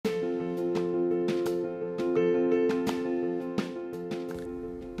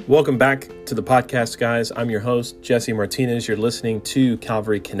Welcome back to the podcast, guys. I'm your host, Jesse Martinez. You're listening to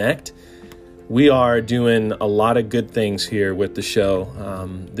Calvary Connect. We are doing a lot of good things here with the show.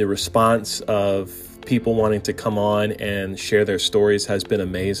 The response of people wanting to come on and share their stories has been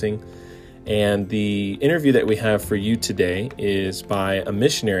amazing. And the interview that we have for you today is by a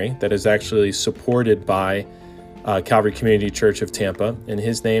missionary that is actually supported by Calvary Community Church of Tampa. And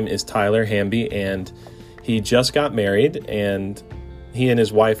his name is Tyler Hamby, and he just got married, and he and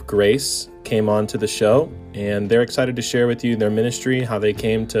his wife, Grace, came on to the show, and they're excited to share with you their ministry, how they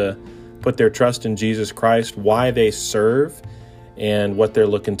came to put their trust in Jesus Christ, why they serve, and what they're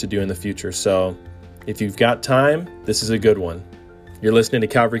looking to do in the future. So if you've got time, this is a good one. You're listening to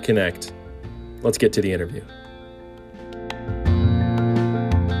Calvary Connect. Let's get to the interview.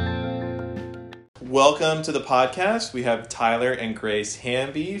 Welcome to the podcast. We have Tyler and Grace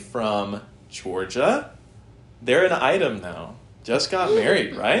Hamby from Georgia. They're an item now. Just got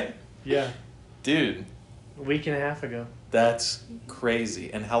married, right? Yeah. Dude. A week and a half ago. That's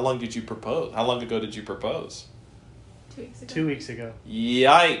crazy. And how long did you propose? How long ago did you propose? 2 weeks ago. 2 weeks ago.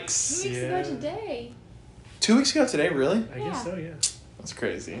 Yikes. 2 weeks ago today. 2 weeks ago today, really? I guess so, yeah. That's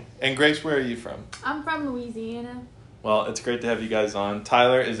crazy. And Grace, where are you from? I'm from Louisiana. Well, it's great to have you guys on.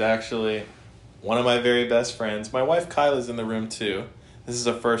 Tyler is actually one of my very best friends. My wife, Kyla's in the room, too. This is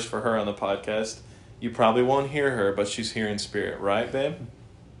a first for her on the podcast. You probably won't hear her, but she's here in spirit, right, babe?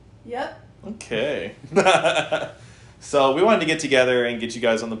 Yep. Okay. So we wanted to get together and get you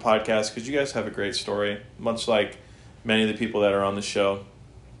guys on the podcast because you guys have a great story, much like many of the people that are on the show.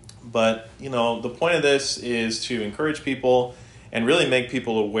 But, you know, the point of this is to encourage people and really make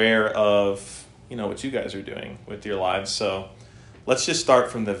people aware of, you know, what you guys are doing with your lives. So let's just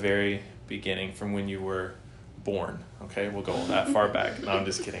start from the very beginning, from when you were born. Okay, we'll go that far back. No, I'm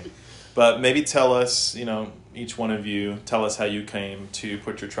just kidding. But maybe tell us, you know, each one of you, tell us how you came to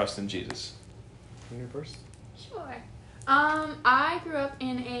put your trust in Jesus. You first? Sure. I grew up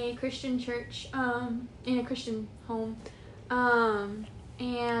in a Christian church, in a Christian home.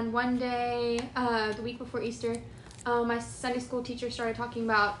 And one day, the week before Easter, my Sunday school teacher started talking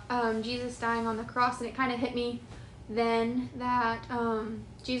about Jesus dying on the cross, and it kind of hit me then that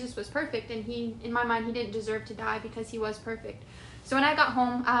Jesus was perfect, and in my mind, he didn't deserve to die because he was perfect. So when I got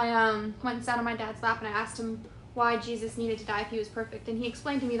home, I went and sat on my dad's lap, and I asked him why Jesus needed to die if he was perfect. And he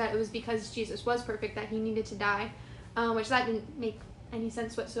explained to me that it was because Jesus was perfect that he needed to die, which that didn't make any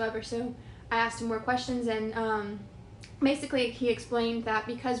sense whatsoever. So I asked him more questions, and basically he explained that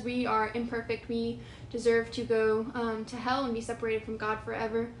because we are imperfect, we deserve to go to hell and be separated from God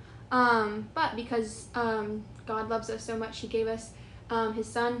forever. But because God loves us so much, he gave us his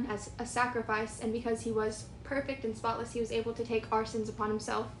son as a sacrifice, and because he was perfect and spotless, he was able to take our sins upon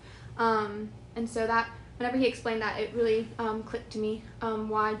himself. And so that, whenever he explained that, it really clicked to me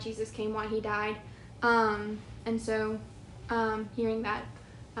why Jesus came, why he died. And so hearing that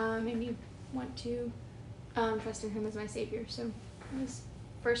made me want to trust in him as my savior. So it was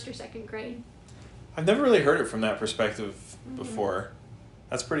first or second grade. I've never really heard it from that perspective before.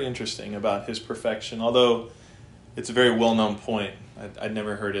 That's pretty interesting about his perfection, although it's a very well-known point. I'd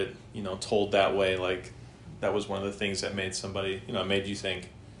never heard it, you know, told that way, like that was one of the things that made somebody, you know, made you think,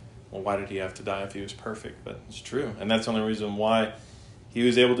 well, why did he have to die if he was perfect? But it's true. And that's the only reason why he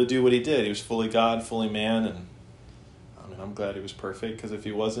was able to do what he did. He was fully God, fully man. And I mean, I'm glad he was perfect, because if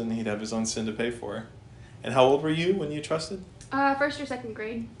he wasn't, he'd have his own sin to pay for. And how old were you when you trusted? First or second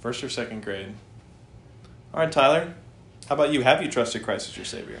grade. First or second grade. All right, Tyler, how about you? Have you trusted Christ as your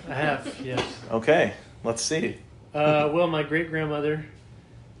Savior? I have, yes. Okay, let's see. Well, my great-grandmother,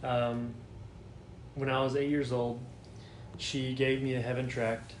 when I was 8 years old, she gave me a heaven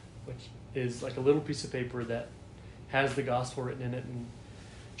tract, which is like a little piece of paper that has the gospel written in it. And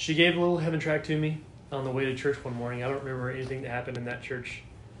she gave a little heaven tract to me on the way to church one morning. I don't remember anything that happened in that church.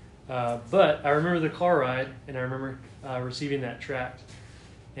 But I remember the car ride, and I remember receiving that tract.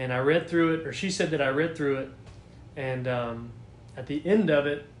 And I read through it, or she said that I read through it, and at the end of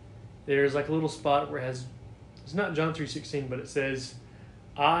it, there's like a little spot where it has, it's not John 3:16, but it says,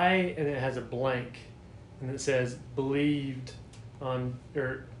 and it has a blank, and it says, I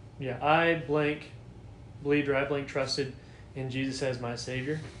blank believed, or I blank trusted in Jesus as my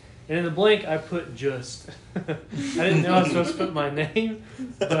Savior. And in the blank, I put just. I didn't know I was supposed to put my name,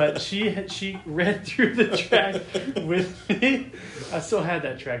 but she read through the tract with me. I still had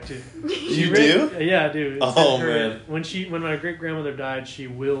that tract too. You do? Yeah, I do. Man! When my great grandmother died, she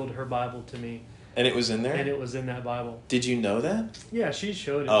willed her Bible to me. And it was in there? And it was in that Bible. Did you know that? Yeah, she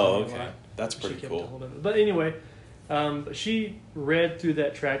showed it. Oh, to me okay. That's pretty she kept cool. a hold of it. But anyway, she read through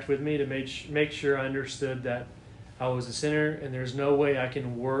that tract with me to make sure I understood that I was a sinner, and there's no way I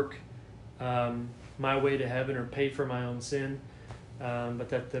can work my way to heaven or pay for my own sin, but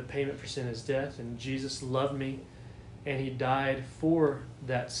that the payment for sin is death, and Jesus loved me, and he died for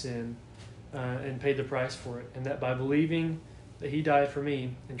that sin and paid the price for it, and that by believing that he died for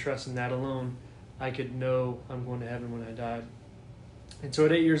me and trusting that alone, I could know I'm going to heaven when I died. And so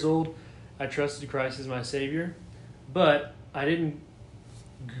at 8 years old, I trusted Christ as my Savior, but I didn't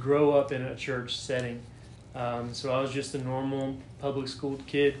grow up in a church setting. So I was just a normal public school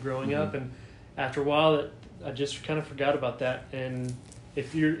kid growing up, and after a while, I just kind of forgot about that. And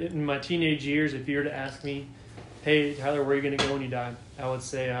if you're in my teenage years, if you were to ask me, "Hey, Tyler, where are you going to go when you die?" I would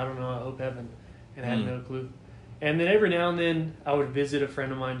say, "I don't know. I hope heaven," and I had no clue. And then every now and then, I would visit a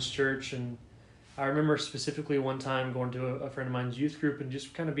friend of mine's church, and I remember specifically one time going to a friend of mine's youth group and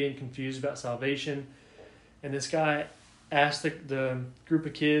just kind of being confused about salvation. And this guy asked the group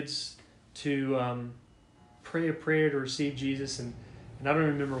of kids to pray a prayer to receive Jesus, and I don't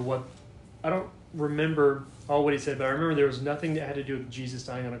remember all what he said, but I remember there was nothing that had to do with Jesus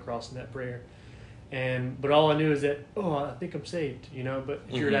dying on a cross in that prayer. But all I knew is that, I think I'm saved, But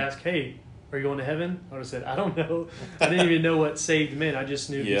if you were to ask, "Hey, are you going to heaven?" I would have said, "I don't know." I didn't even know what saved meant. I just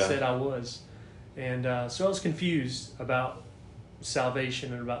knew he said I was. And so I was confused about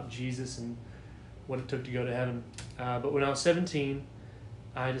salvation and about Jesus and what it took to go to heaven. But when I was 17,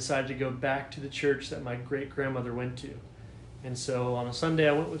 I decided to go back to the church that my great-grandmother went to. And so on a Sunday,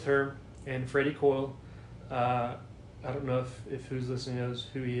 I went with her and Freddie Coyle. I don't know if who's listening knows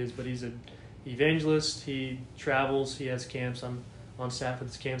who he is, but he's an evangelist. He travels. He has camps. I'm on staff at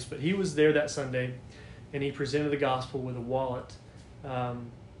his camps. But he was there that Sunday, and he presented the gospel with a wallet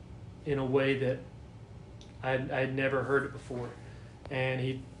in a way that I had never heard it before. And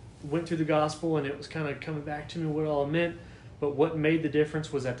he went through the gospel, and it was kind of coming back to me what it all meant. But what made the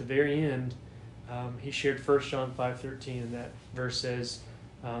difference was at the very end, he shared 1 John 5:13, and that verse says,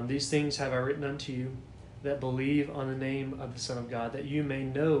 "These things have I written unto you that believe on the name of the Son of God, that you may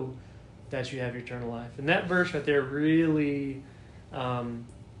know that you have eternal life." And that verse right there really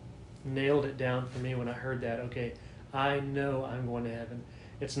nailed it down for me when I heard that. Okay, I know I'm going to heaven.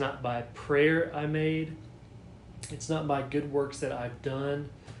 It's not by prayer I made. It's not by good works that I've done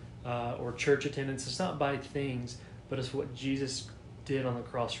or church attendance. It's not by things, but it's what Jesus did on the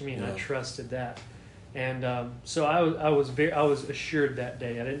cross for me, and I trusted that. And so I was assured that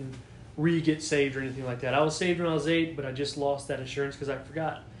day. I didn't re-get saved or anything like that. I was saved when I was 8, but I just lost that assurance because I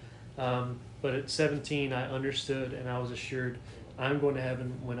forgot. But at 17, I understood, and I was assured I'm going to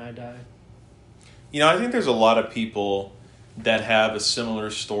heaven when I die. I think there's a lot of people that have a similar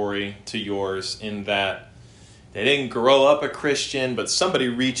story to yours in that they didn't grow up a Christian, but somebody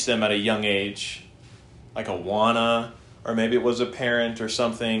reached them at a young age, like a Awana, or maybe it was a parent or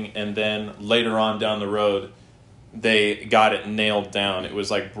something, and then later on down the road, they got it nailed down. It was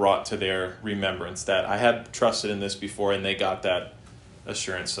like brought to their remembrance that I had trusted in this before, and they got that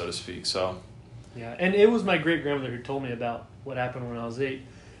assurance, so to speak. So, yeah, and it was my great-grandmother who told me about what happened when I was 8.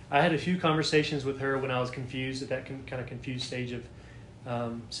 I had a few conversations with her when I was confused, at that kind of confused stage of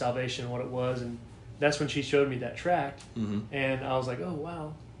salvation, what it was, and that's when she showed me that tract, and I was like, "Oh,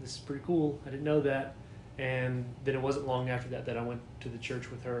 wow, this is pretty cool. I didn't know that." And then it wasn't long after that I went to the church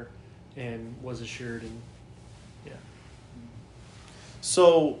with her and was assured, and yeah.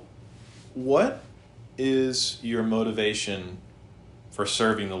 So, what is your motivation for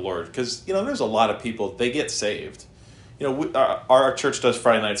serving the Lord? Because, there's a lot of people, they get saved. Our church does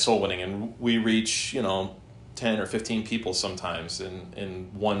Friday night soul winning, and we reach, 10 or 15 people sometimes in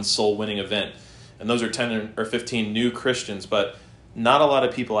one soul winning event. And those are 10 or 15 new Christians, but not a lot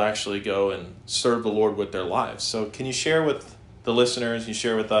of people actually go and serve the Lord with their lives. So can you share with the listeners, you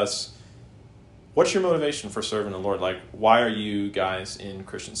share with us, what's your motivation for serving the Lord? Like, why are you guys in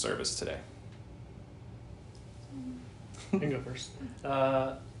Christian service today? I can go first.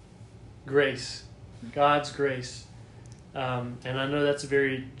 Grace. God's grace. And I know that's a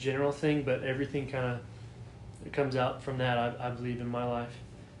very general thing, but everything kind of comes out from that, I believe, in my life.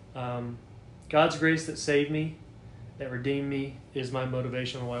 God's grace that saved me, that redeemed me, is my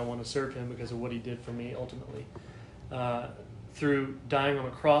motivation on why I want to serve Him, because of what He did for me ultimately. Through dying on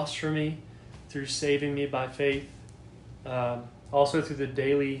a cross for me, through saving me by faith, also through the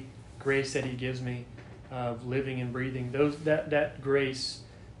daily grace that He gives me of living and breathing. That grace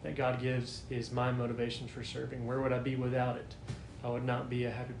that God gives is my motivation for serving. Where would I be without it? I would not be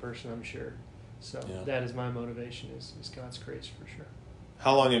a happy person, I'm sure. So that is my motivation, is God's grace for sure.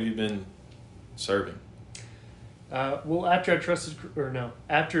 How long have you been serving? Well, after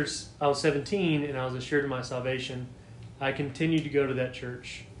I was 17 and I was assured of my salvation, I continued to go to that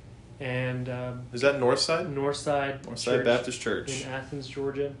church And is that Northside? Northside Church Baptist Church in Athens,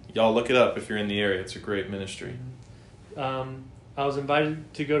 Georgia. Y'all look it up if you're in the area. It's a great ministry. I was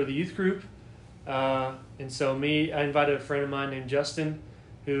invited to go to the youth group, and so I invited a friend of mine named Justin,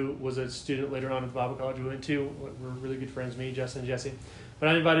 who was a student later on at the Bible college we went to. We're really good friends, me, Justin, and Jesse. But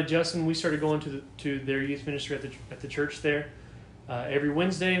I invited Justin. We started going to their youth ministry at the church there every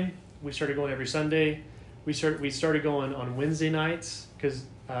Wednesday. We started going every Sunday. We started going on Wednesday nights because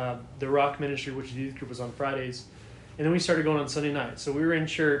the Rock ministry, which is the youth group, was on Fridays, and then we started going on Sunday nights. So we were in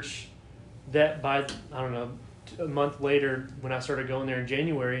church that by a month later, when I started going there in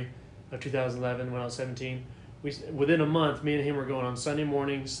January of 2011, when I was 17, within a month, me and him were going on Sunday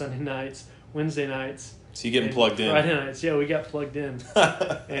mornings, Sunday nights, Wednesday nights. So you getting plugged in? Friday nights, yeah, we got plugged in,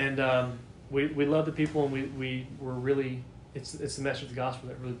 and we love the people, and we were really it's the message of the gospel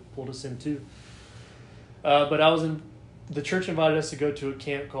that really pulled us in too. But the church invited us to go to a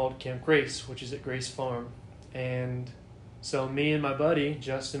camp called Camp Grace, which is at Grace Farm, and so me and my buddy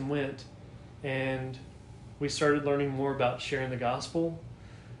Justin went, and we started learning more about sharing the gospel,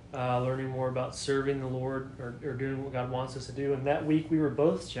 learning more about serving the Lord or doing what God wants us to do. And that week we were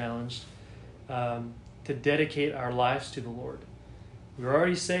both challenged to dedicate our lives to the Lord. We were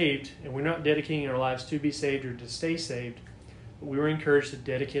already saved, and we're not dedicating our lives to be saved or to stay saved, but we were encouraged to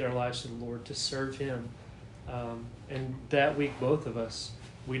dedicate our lives to the Lord, to serve Him. And that week, both of us,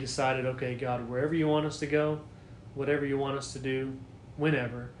 we decided, okay, God, wherever you want us to go, whatever you want us to do,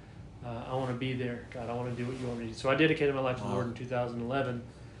 whenever, I want to be there. God, I want to do what you want me to do. So I dedicated my life to the Lord in 2011,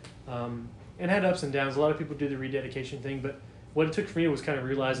 and had ups and downs. A lot of people do the rededication thing, but what it took for me was kind of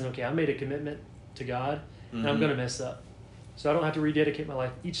realizing, okay, I made a commitment to God, and I'm going to mess up. So I don't have to rededicate my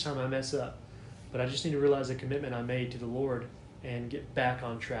life each time I mess up, but I just need to realize the commitment I made to the Lord and get back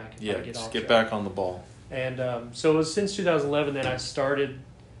on track. Get back on the ball. And so it was since 2011 that I started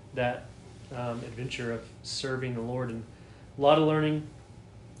that adventure of serving the Lord, and a lot of learning.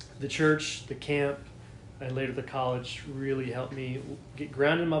 The church, the camp, and later the college really helped me get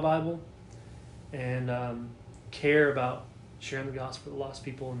grounded in my Bible and care about sharing the gospel with lost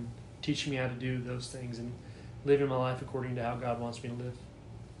people and teaching me how to do those things and living my life according to how God wants me to live.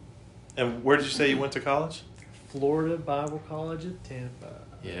 And where did you say you went to college? Florida Bible College at Tampa.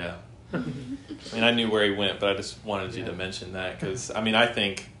 Yeah. I mean, I knew where he went, but I just wanted you to mention that because, I mean, I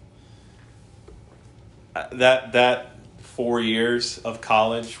think that 4 years of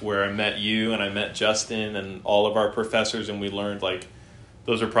college where I met you and I met Justin and all of our professors, and we learned, like,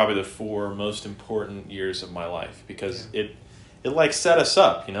 those are probably the 4 most important years of my life because it like set us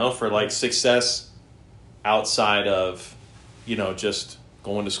up, for like success outside of, just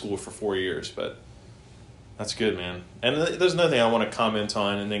going to school for 4 years. But that's good, man. And there's another thing I want to comment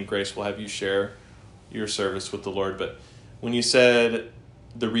on, and then Grace will have you share your service with the Lord. But when you said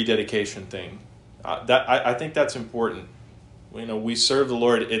the rededication thing, I think that's important. We serve the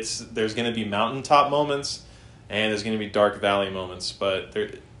Lord. There's going to be mountaintop moments, and there's going to be dark valley moments. But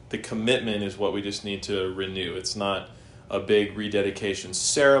the commitment is what we just need to renew. It's not a big rededication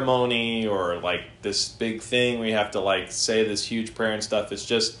ceremony or like this big thing where you have to like say this huge prayer and stuff. It's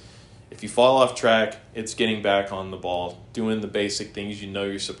just, if you fall off track, it's getting back on the ball, doing the basic things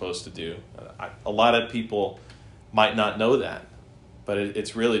you're supposed to do. A lot of people might not know that, but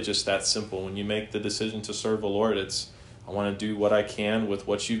it's really just that simple. When you make the decision to serve the Lord, I want to do what I can with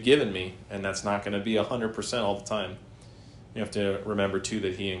what you've given me, and that's not going to be 100% all the time. You have to remember, too,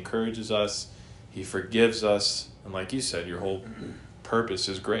 that He encourages us, He forgives us, and like you said, your whole purpose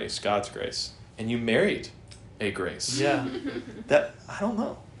is grace, God's grace. And you married a grace. Yeah. I don't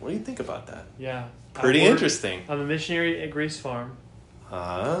know. What do you think about that? Yeah. Pretty interesting. I'm a missionary at Grace Farm.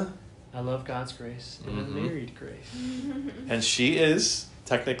 I love God's grace, and I'm married Grace. And she is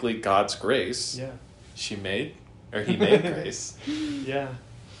technically God's grace. Yeah. He made Grace. Yeah.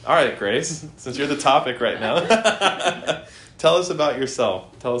 All right, Grace, since you're the topic right now, tell us about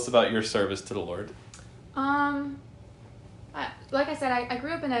yourself. Tell us about your service to the Lord. Like I said, I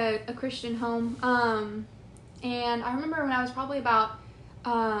grew up in a Christian home, and I remember when I was probably about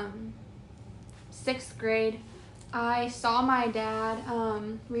 6th grade, I saw my dad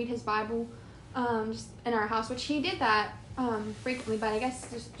read his Bible just in our house, which he did that frequently, but I guess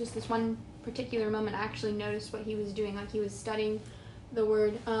just this one particular moment I actually noticed what he was doing, like he was studying the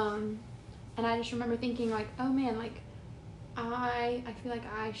Word, and I just remember thinking, like, oh man, like I feel like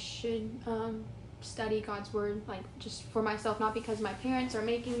I should study God's Word, like just for myself, not because my parents are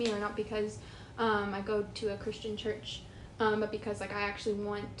making me or not because I go to a Christian church, but because like I actually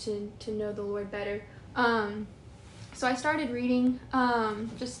want to know the Lord better. So I started reading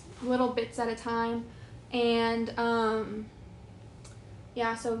just little bits at a time, and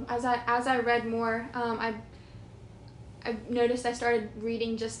yeah, so as I read more, I noticed I started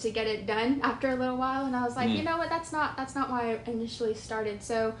reading just to get it done after a little while, and I was like, you know what, that's not why I initially started.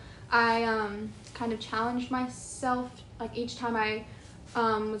 So I kind of challenged myself, like each time I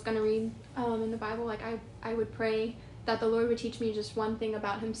was going to read in the Bible, like I would pray that the Lord would teach me just one thing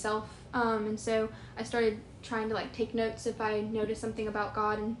about himself, and so I started trying to like take notes if I noticed something about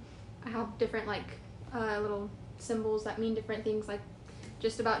God, and I have different like little symbols that mean different things, like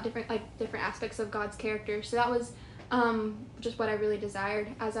just about different aspects of God's character. So that was just what I really desired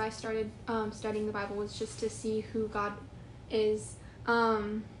as I started studying the Bible, was just to see who God is.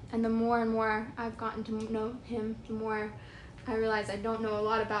 And the more and more I've gotten to know him, the more I realize I don't know a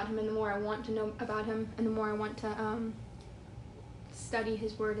lot about him, and the more I want to know about him, and the more I want to study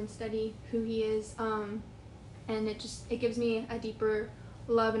his word and study who he is. And it gives me a deeper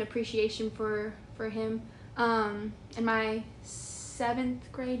love and appreciation for him. In my 7th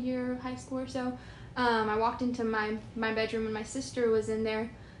grade year of high school or so, I walked into my bedroom and my sister was in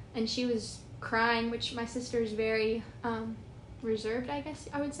there, and she was crying, which my sister is very reserved, I guess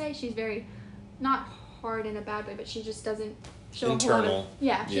I would say. She's very, not hard in a bad way, but she just doesn't show internal. a whole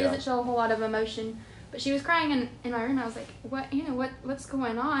lot of, she doesn't show a whole lot of emotion. But she was crying in my room. I was like, what's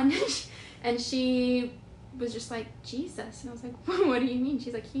going on? And she was just like, Jesus. And I was like, what do you mean?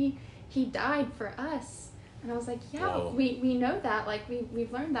 She's like, he died for us. And I was like, yeah, Whoa. we know that, like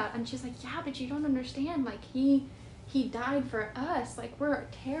we've learned that. And she's like, yeah, but you don't understand, like he died for us, like we're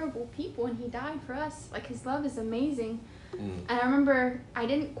terrible people and he died for us, like his love is amazing. And I remember I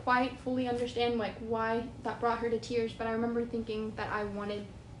didn't quite fully understand like why that brought her to tears, but I remember thinking that I wanted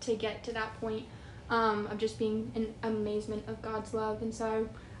to get to that point of just being in amazement of God's love. And so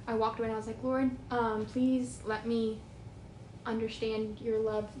I walked away and I was like, Lord, please let me understand your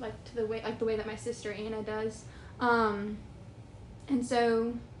love like the way that my sister Anna does. And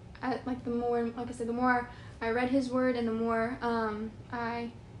so the more I read his word, and the more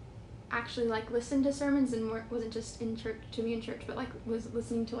I actually like listened to sermons, and wasn't just in church to be in church, but like was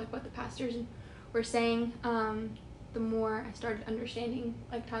listening to like what the pastors were saying, the more I started understanding,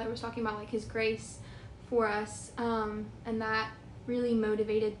 like Tyler was talking about, like his grace for us, and that really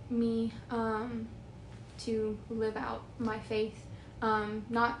motivated me to live out my faith,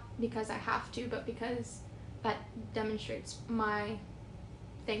 not because I have to, but because that demonstrates my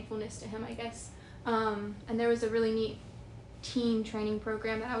thankfulness to him, I guess. And there was a really neat teen training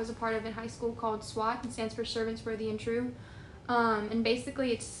program that I was a part of in high school called SWAT. It stands for Servants Worthy and True. And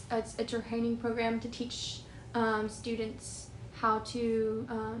basically it's a training program to teach students how to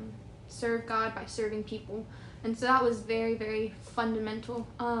serve God by serving people. And so that was very, very fundamental,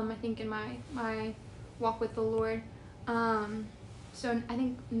 I think, in my walk with the Lord. So I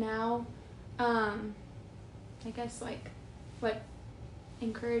think now, I guess like what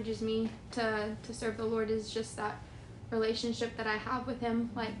encourages me to serve the Lord is just that relationship that I have with him.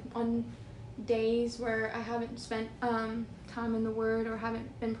 Like on days where I haven't spent time in the Word or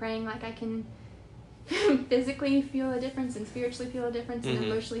haven't been praying, like I can physically feel a difference and spiritually feel a difference and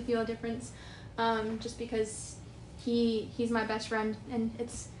emotionally feel a difference, just because he's my best friend. And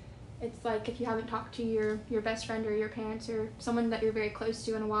it's like if you haven't talked to your best friend or your parents or someone that you're very close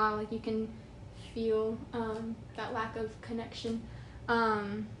to in a while, like you can feel that lack of connection.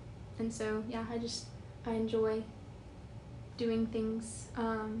 And so yeah, I enjoy doing things.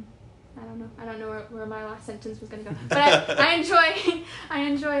 I don't know where my last sentence was gonna go, but I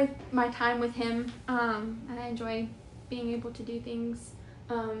enjoy my time with him, and I enjoy being able to do things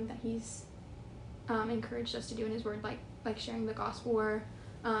that he's encouraged us to do in his word, like sharing the gospel or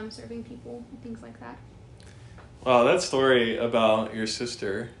serving people and things like that. Wow, that story about your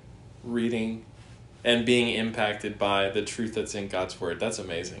sister reading and being impacted by the truth that's in God's word, that's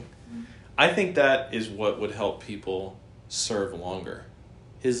amazing. I think that is what would help people serve longer.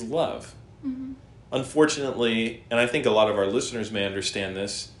 His love. Unfortunately, and I think a lot of our listeners may understand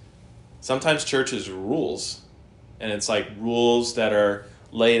this, sometimes church is rules. And it's like rules that are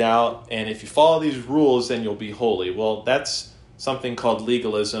laid out, and if you follow these rules, then you'll be holy. Well, that's something called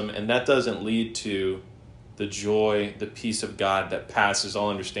legalism, and that doesn't lead to the joy, the peace of God that passes all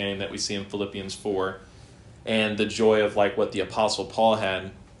understanding that we see in Philippians 4, and the joy of like what the Apostle Paul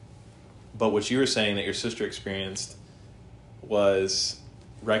had. But what you were saying that your sister experienced was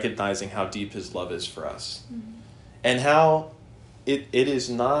recognizing how deep his love is for us, and how it is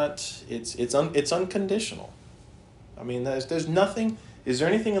not, it's unconditional. I mean, there's nothing. Is there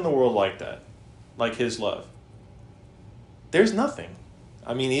anything in the world like that, like his love? There's nothing.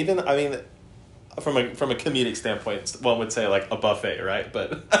 from a comedic standpoint, one would say like a buffet, right?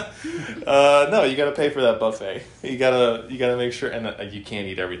 But no, you got to pay for that buffet. You gotta make sure, and you can't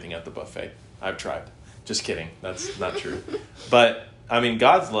eat everything at the buffet. I've tried. Just kidding. That's not true. But I mean,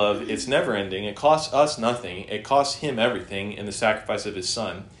 God's love, it's never ending. It costs us nothing. It costs him everything in the sacrifice of his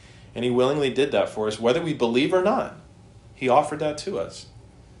son. And he willingly did that for us, whether we believe or not. He offered that to us.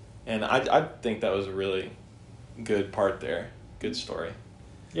 And I think that was a really good part there. Good story.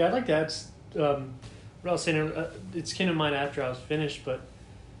 Yeah, I'd like to add what I was saying. It came to mind after I was finished, but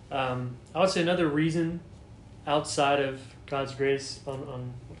I would say another reason outside of God's grace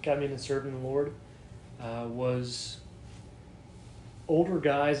on what got me into serving the Lord was older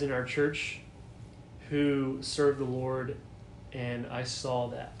guys in our church who served the Lord, and I saw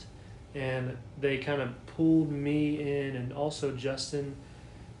that. And they kind of pulled me in, and also Justin,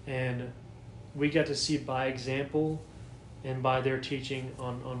 and we got to see by example and by their teaching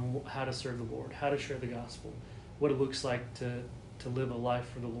on how to serve the Lord, how to share the gospel, what it looks like to live a life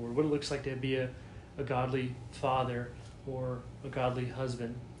for the Lord, what it looks like to be a godly father or a godly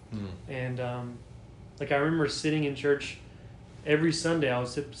husband. And like I remember sitting in church every Sunday. I would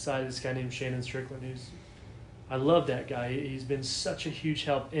sit beside this guy named Shannon Strickland, I love that guy. He's been such a huge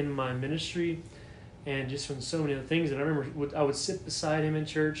help in my ministry and just from so many other things. And I remember I would sit beside him in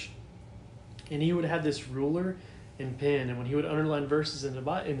church, and he would have this ruler and pen, and when he would underline verses in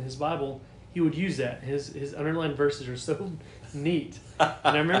his Bible, he would use that. His underlined verses are so neat. And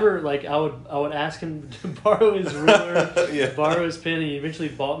I remember like I would ask him to borrow his ruler, borrow his pen, and he eventually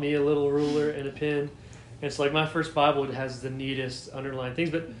bought me a little ruler and a pen. And it's like my first Bible, it has the neatest underlined things,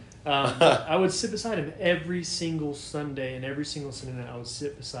 but I would sit beside him every single Sunday, and every single Sunday night I would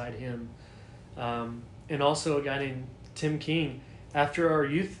sit beside him. And also a guy named Tim King. After our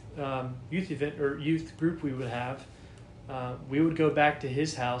youth event or youth group we would have, we would go back to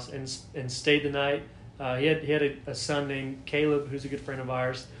his house and stay the night. He had a son named Caleb, who's a good friend of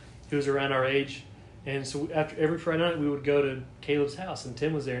ours, who was around our age. And so after every Friday night we would go to Caleb's house, and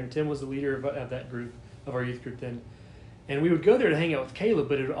Tim was there, and Tim was the leader of that group, of our youth group then. And we would go there to hang out with Caleb,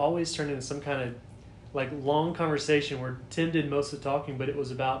 but it would always turn into some kind of like long conversation where Tim did most of the talking, but it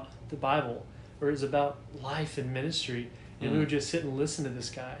was about the Bible, or it was about life and ministry. And we would just sit and listen to this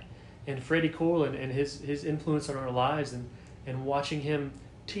guy. And Freddie Corlin and his influence on our lives, and watching him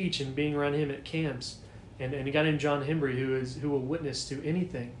teach and being around him at camps. And a guy named John Hembry who will witness to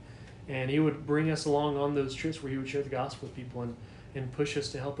anything. And he would bring us along on those trips where he would share the gospel with people and push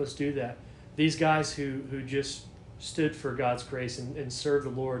us to help us do that. These guys who just stood for God's grace and served the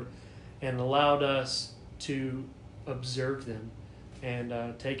Lord and allowed us to observe them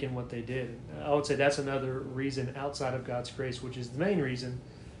and take in what they did. I would say that's another reason outside of God's grace, which is the main reason,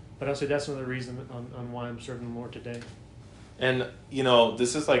 but I would say that's another reason on why I'm serving the Lord today. And,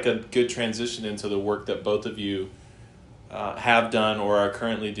 this is like a good transition into the work that both of you have done or are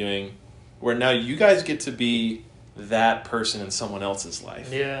currently doing, where now you guys get to be that person in someone else's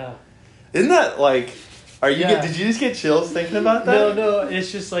life. Yeah. Isn't that like... Did you just get chills thinking about that? No,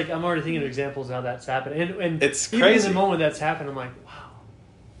 it's just like I'm already thinking of examples of how that's happened. And it's even crazy. in the moment that's happened, I'm like, wow,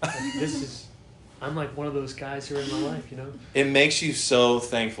 I'm like one of those guys who are in my life, It makes you so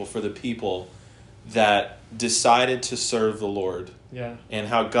thankful for the people that decided to serve the Lord. Yeah. And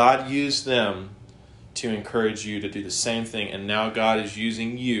how God used them to encourage you to do the same thing, and now God is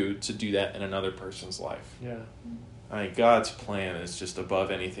using you to do that in another person's life. Yeah. I mean, God's plan is just above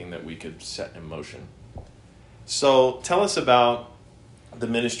anything that we could set in motion. So tell us about the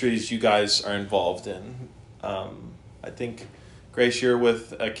ministries you guys are involved in. I think, Grace, you're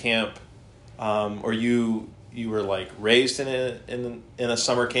with a camp, or you were like raised in a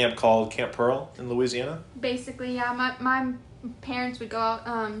summer camp called Camp Pearl in Louisiana? Basically, yeah. My parents would go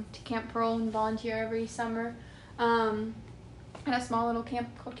out to Camp Pearl and volunteer every summer at a small little camp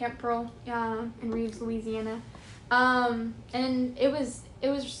called Camp Pearl in Reeves, Louisiana. And it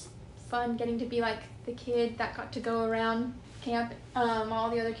was fun getting to be like the kid that got to go around camp.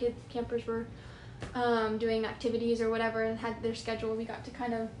 All the other campers were doing activities or whatever and had their schedule. We got to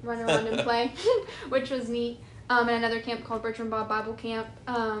kind of run around and play, which was neat. And another camp called Bertram Bob Bible Camp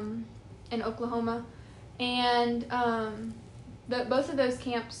in Oklahoma. And both of those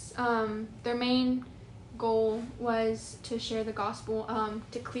camps, their main goal was to share the gospel,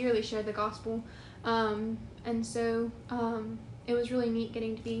 to clearly share the gospel. And so it was really neat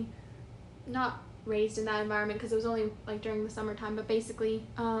getting to be not raised in that environment because it was only like during the summertime, but basically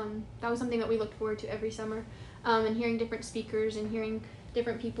that was something that we looked forward to every summer, and hearing different speakers and hearing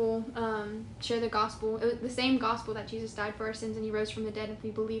different people share the gospel. It was the same gospel that Jesus died for our sins and he rose from the dead. If we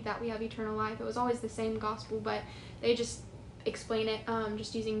believe that, we have eternal life. It was always the same gospel, but they just explain it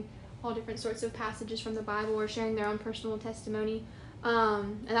just using all different sorts of passages from the Bible or sharing their own personal testimony.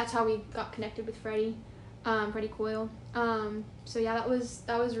 And that's how we got connected with Freddie Coyle. So yeah, that was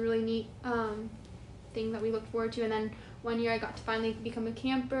a really neat thing that we looked forward to. And then one year I got to finally become a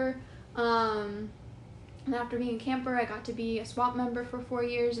camper. And after being a camper, I got to be a SWAT member for 4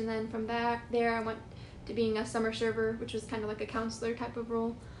 years. And then from there, I went to being a summer server, which was kind of like a counselor type of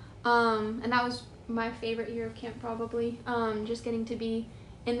role. And that was my favorite year of camp, probably. Just getting to be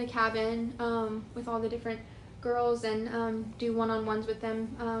in the cabin with all the different girls and do one-on-ones with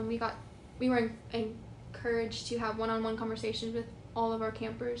them. We were encouraged to have one-on-one conversations with all of our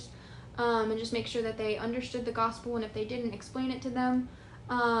campers, and just make sure that they understood the gospel, and if they didn't, explain it to them.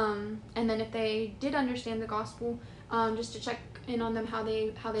 And then if they did understand the gospel, just to check in on them how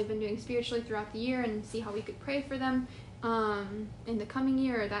they've been doing spiritually throughout the year, and see how we could pray for them in the coming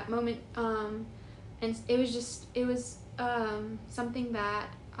year or that moment. And it was something that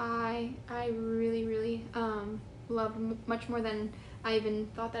I really, really loved much more than I even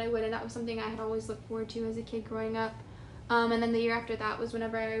thought that I would, and that was something I had always looked forward to as a kid growing up. And then the year after that was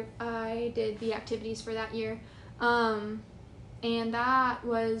whenever I did the activities for that year. And that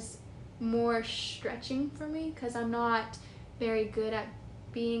was more stretching for me because I'm not very good at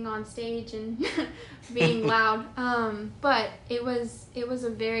being on stage and being loud. But it was a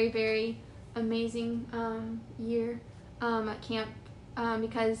very, very amazing year at camp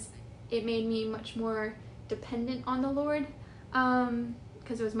because it made me much more dependent on the Lord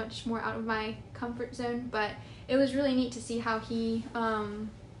because it was much more out of my comfort zone. But it was really neat to see how He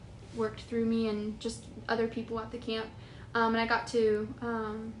worked through me and just other people at the camp. And I got to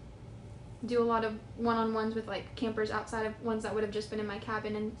do a lot of one-on-ones with like campers outside of ones that would have just been in my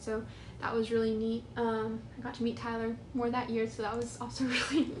cabin, and so that was really neat. I got to meet Tyler more that year, so that was also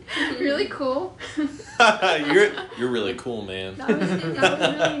really really cool. You're really cool, man. That was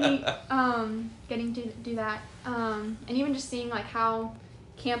really neat. Getting to do that, and even just seeing like how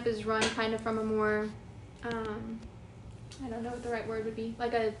camp is run, kind of from a more I don't know what the right word would be,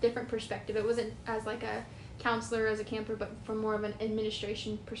 like a different perspective. It wasn't as like a counselor as a camper, but from more of an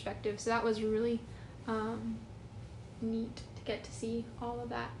administration perspective. So that was really neat to get to see all of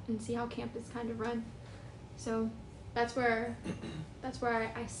that and see how camp is kind of run. So that's where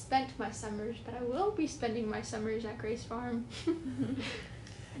I spent my summers, but I will be spending my summers at Grace Farm.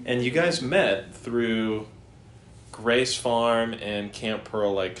 And you guys met through Grace Farm and Camp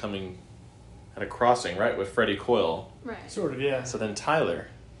Pearl, like coming at a crossing, right, with Freddie Coyle. Right. Sort of, yeah. So then Tyler,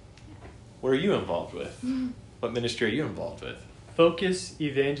 what are you involved with? What ministry are you involved with? Focus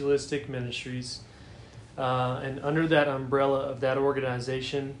Evangelistic Ministries. And under that umbrella of that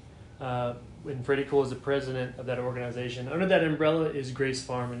organization, and Freddie Coyle is the president of that organization, under that umbrella is Grace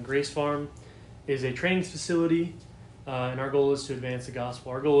Farm. And Grace Farm is a training facility, and our goal is to advance the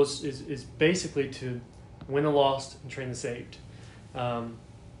gospel. Our goal is basically to win the lost and train the saved.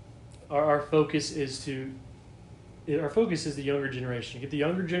 Our focus is the younger generation. Get the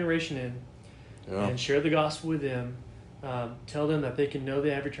younger generation in, and share the gospel with them. Tell them that they can know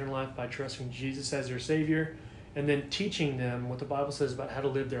they have eternal life by trusting Jesus as their Savior, and then teaching them what the Bible says about how to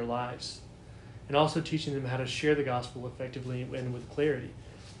live their lives, and also teaching them how to share the gospel effectively and with clarity.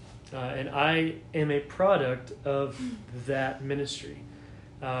 And I am a product of that ministry.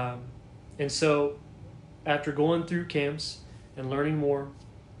 And so after going through camps and learning more,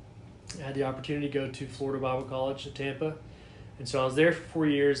 I had the opportunity to go to Florida Bible College in Tampa. And so I was there for 4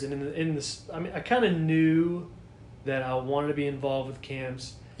 years, and in this, I mean, I kind of knew that I wanted to be involved with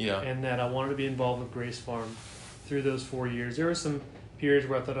camps, and that I wanted to be involved with Grace Farm through those 4 years. There were some periods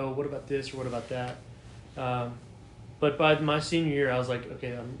where I thought, oh, what about this or what about that? But by my senior year, I was like,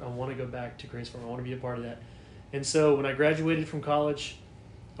 okay, I want to go back to Grace Farm. I want to be a part of that. And so when I graduated from college,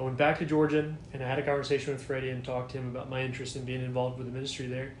 I went back to Georgia, and I had a conversation with Freddie and talked to him about my interest in being involved with the ministry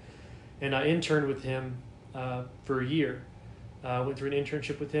there. And I interned with him for a year. Went through an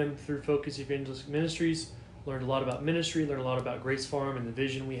internship with him through Focus Evangelistic Ministries, learned a lot about ministry, learned a lot about Grace Farm and the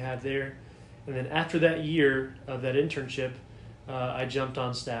vision we had there. And then after that year of that internship, I jumped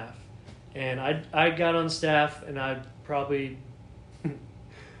on staff. And I got on staff, and I probably,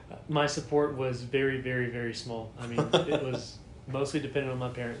 my support was very, very, very small. I mean, it was mostly dependent on my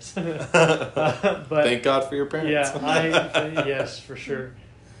parents. But thank God for your parents. Yeah, yes, for sure.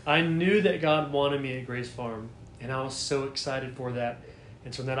 I knew that God wanted me at Grace Farm, and I was so excited for that.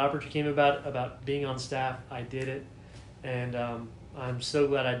 And so when that opportunity came about being on staff, I did it. And I'm so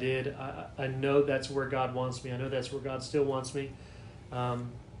glad I did. I know that's where God wants me. I know that's where God still wants me.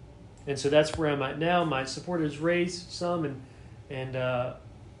 And so that's where I'm at now. My support has raised some, and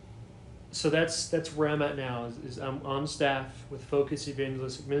so that's where I'm at now. Is I'm on staff with Focus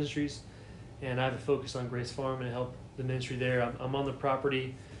Evangelistic Ministries, and I have a focus on Grace Farm and help the ministry there. I'm on the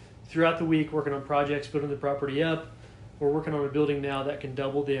property throughout the week, working on projects, building the property up. We're working on a building now that can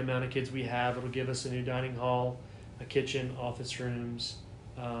double the amount of kids we have. It'll give us a new dining hall, a kitchen, office rooms.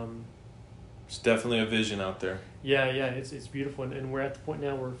 It's definitely a vision out there. Yeah, it's beautiful, and we're at the point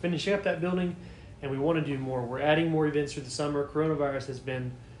now we're finishing up that building, and we want to do more. We're adding more events through the summer. Coronavirus has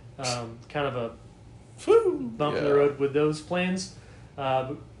been kind of a bump in the road with those plans,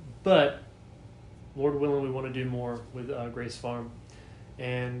 but Lord willing, we want to do more with Grace Farm,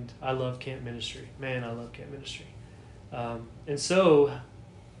 and I love camp ministry. Man, I love camp ministry. And so,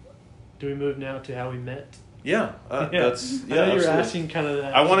 do we move now to how we met? Yeah, that's. I know you're asking kind of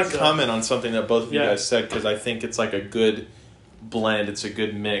that. I want to comment on something that both of you guys said, because I think it's like a good blend. It's a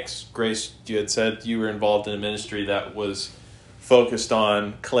good mix. Grace, you had said you were involved in a ministry that was focused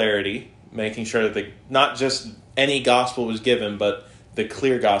on clarity, making sure that not just any gospel was given, but the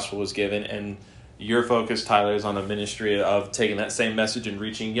clear gospel was given. And your focus, Tyler, is on a ministry of taking that same message and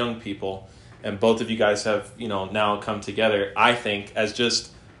reaching young people. And both of you guys have, now come together, I think, as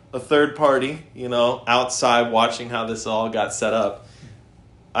just a third party, outside watching how this all got set up.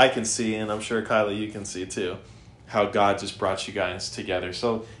 I can see, and I'm sure Kyla, you can see too, how God just brought you guys together.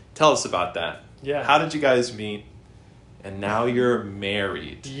 So tell us about that. Yeah. How did you guys meet? And now you're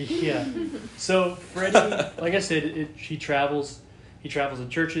married. Yeah. So Freddie, like I said, he travels. He travels in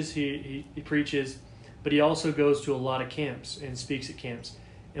churches. He preaches, but he also goes to a lot of camps and speaks at camps.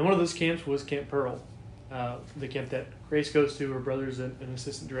 And one of those camps was Camp Pearl, the camp that Grace goes to. Her brother's an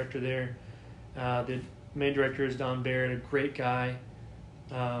assistant director there. The main director is Don Barrett, a great guy.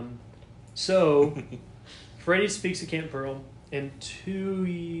 So Freddie speaks at Camp Pearl, and 2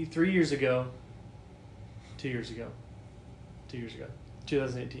 years ago,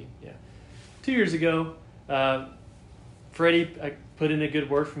 2018, yeah. 2 years ago, Freddie put in a good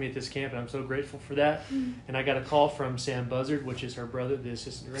word for me at this camp, and I'm so grateful for that. And I got a call from Sam Buzzard, which is her brother, the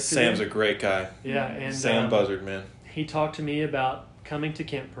assistant director. Sam's a great guy. Yeah, and Sam Buzzard, man. He talked to me about coming to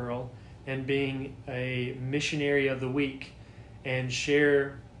Camp Pearl and being a missionary of the week and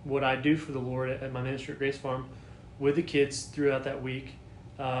share what I do for the Lord at my ministry at Grace Farm with the kids throughout that week.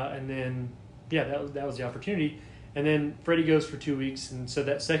 And then, that was the opportunity. And then Freddie goes for 2 weeks, and so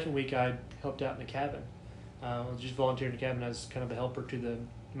that second week I helped out in a cabin. I just volunteered in a cabin as kind of a helper to the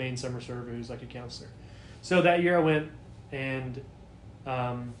main summer server who's like a counselor. So that year I went, and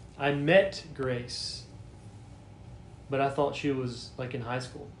I met Grace, but I thought she was like in high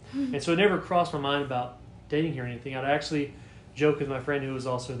school. And so it never crossed my mind about dating her or anything. I'd actually joke with my friend who was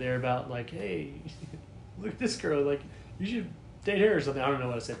also there about like, hey, look at this girl, like you should date her or something. I don't know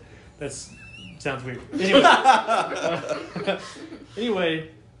what I said. That sounds weird.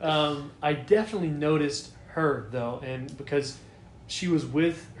 Anyway, I definitely noticed her though, and because she was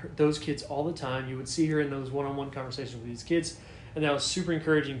with those kids all the time, you would see her in those one-on-one conversations with these kids, and that was super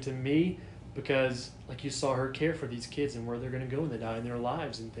encouraging to me because like you saw her care for these kids and where they're going to go when they die in their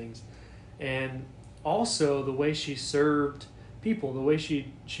lives and things. And also the way she served people, the way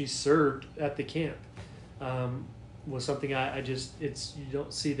she served at the camp was something I just, you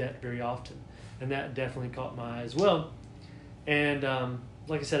don't see that very often, and that definitely caught my eye as well. And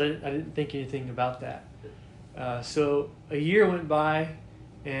like I said, I didn't think anything about that. So a year went by,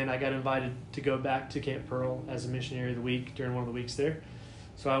 and I got invited to go back to Camp Pearl as a missionary of the week during one of the weeks there.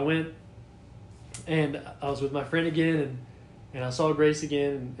 So I went, and I was with my friend again, and I saw Grace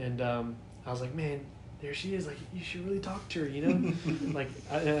again, and I was like, man, there she is. Like, you should really talk to her, like,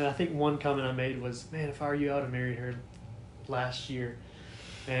 and I think one comment I made was, man, if I were you, I would have married her last year.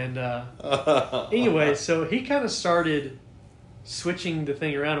 And anyway, so he kind of started switching the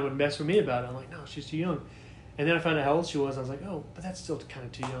thing around and would mess with me about it. I'm like, no, she's too young. And then I found out how old she was. I was like, oh, but that's still kind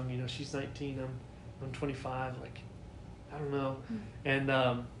of too young. She's 19. I'm 25. Like, I don't know.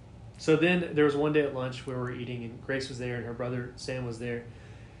 And so then there was one day at lunch where we were eating, and Grace was there, and her brother Sam was there,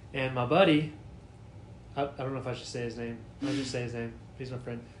 and my buddy, I don't know if I should say his name. I'll just say his name. He's my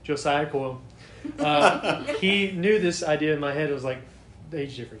friend, Josiah Coyle. He knew this idea in my head. It was like the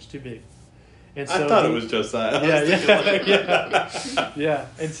age difference too big. And so I thought it was Josiah. Yeah.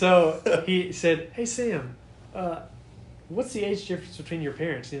 And so he said, hey, Sam, what's the age difference between your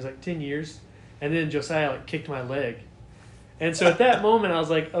parents? And he was like, 10 years. And then Josiah kicked my leg. And so at that moment, I was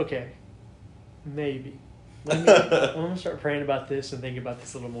like, okay, maybe. I'm going to start praying about this and thinking about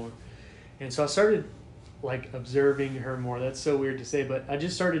this a little more. And so I started observing her more. That's so weird to say, but I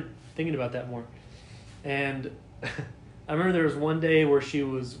just started thinking about that more. And I remember there was one day where she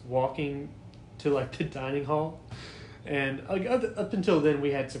was walking to the dining hall, And up until then,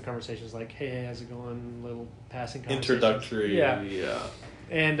 we had some conversations like, "Hey, how's it going?" Little passing conversations. Introductory. Yeah.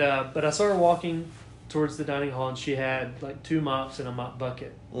 And but I saw her walking towards the dining hall, and she had like 2 mops and a mop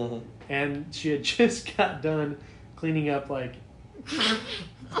bucket, and she had just got done cleaning up like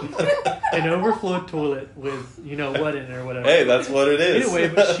an overflowed toilet with you know what in it or whatever. Hey, that's what it is. Anyway,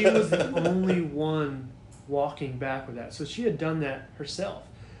 but she was the only one walking back with that, so she had done that herself.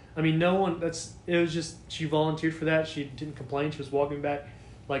 I mean, no one. It was just she volunteered for that. She didn't complain. She was walking back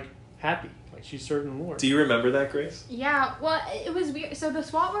like happy, like she's serving the Lord. Do you remember that, Grace? Yeah, well, it was weird. So the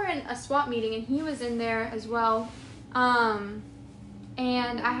SWAT were in a SWAT meeting, and he was in there as well. And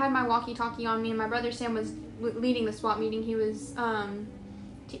I had my walkie-talkie on me, and my brother Sam was leading the SWAT meeting. He was,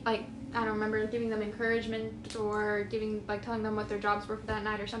 like, I don't remember, giving them encouragement or telling them what their jobs were for that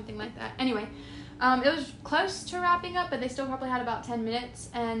night or something like that. Anyway, it was close to wrapping up, but they still probably had about 10 minutes,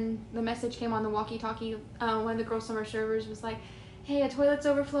 and the message came on the walkie-talkie. One of the girl summer servers was like, "Hey, a toilet's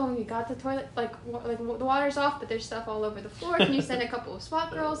overflowing. We got the toilet, like the water's off, but there's stuff all over the floor. Can you send a couple of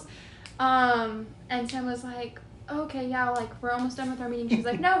SWAT girls?" And Sam was like, "Okay, yeah, like we're almost done with our meeting." She's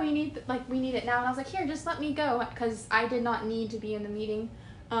like, "No, we need it now." And I was like, "Here, just let me go," because I did not need to be in the meeting.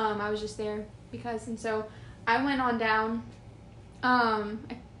 I was just there and so I went on down.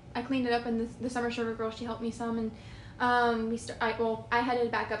 I cleaned it up, and the summer server girl, she helped me some, and I headed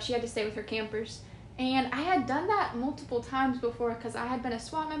back up. She had to stay with her campers. And I had done that multiple times before because I had been a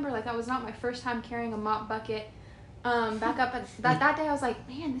SWAT member. Like, that was not my first time carrying a mop bucket back up. And that day I was like,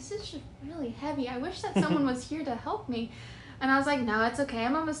 man, this is just really heavy. I wish that someone was here to help me. And I was like, no, it's okay.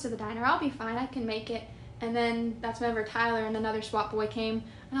 I'm almost to the diner. I'll be fine. I can make it. And then that's whenever Tyler and another SWAT boy came.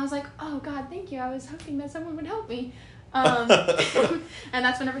 And I was like, oh, God, thank you. I was hoping that someone would help me. And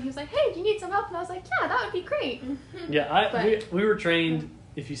that's whenever he was like, hey, do you need some help? And I was like, yeah, that would be great. Yeah, we were trained,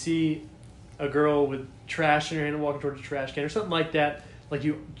 if you see a girl with trash in her hand walking towards a trash can or something like that, like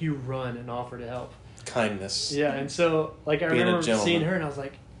you run and offer to help. Kindness. Yeah, and so like I Being remember seeing her and I was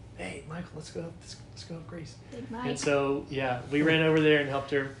like, hey, Michael, let's go help Grace. Big Mike. And so yeah, we ran over there and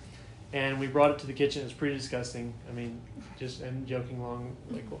helped her, and we brought it to the kitchen. It was pretty disgusting. I mean, just and joking along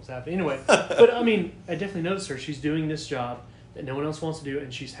like what was happening. Anyway, but I mean, I definitely noticed her. She's doing this job that no one else wants to do,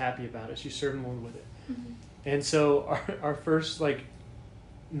 and she's happy about it. She's serving the Lord with it. Mm-hmm. And so our first like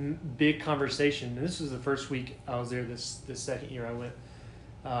big conversation, and this was the first week I was there. This second year I went,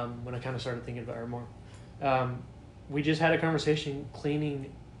 when I kind of started thinking about her more. We just had a conversation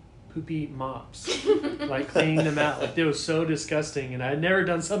cleaning poopy mops, like cleaning them out. Like, it was so disgusting, and I had never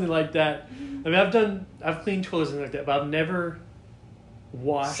done something like that. I mean, I've cleaned toilets and like that, but I've never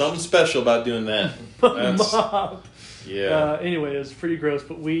washed Something special about doing that. a mop. Yeah. Anyway, it was pretty gross,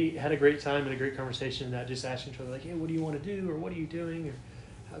 but we had a great time and a great conversation. That just asking each other like, hey, what do you want to do, or what are you doing, or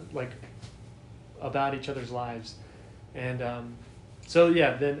like about each other's lives. And so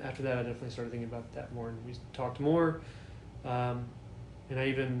yeah, then after that I definitely started thinking about that more, and we talked more, and I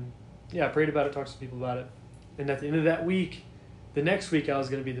even I prayed about it, talked to people about it. And at the end of that week, the next week I was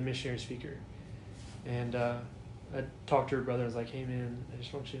going to be the missionary speaker, and I talked to her brother. I was like, hey man, I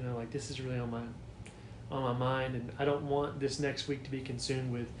just want you to know, like, this is really on my mind, and I don't want this next week to be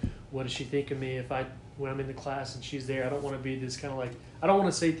consumed with what does she think of me when I'm in the class and she's there. I don't want to be this kind of like, I don't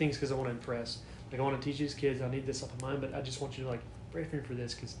want to say things because I want to impress. Like, I want to teach these kids, I need this off of mind, but I just want you to like pray for me for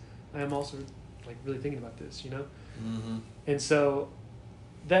this because I am also like really thinking about this, you know? Mm-hmm. And so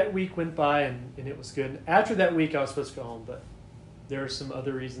that week went by, and it was good. And after that week I was supposed to go home, but there are some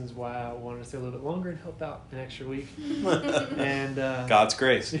other reasons why I wanted to stay a little bit longer and help out an extra week. And God's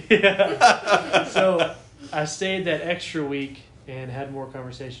grace. Yeah. So I stayed that extra week and had more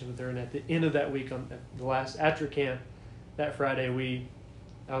conversation with her. And at the end of that week, after camp, that Friday,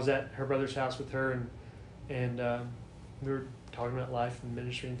 I was at her brother's house with her, and we were talking about life and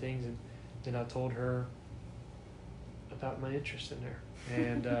ministry and things. And then I told her about my interest in her,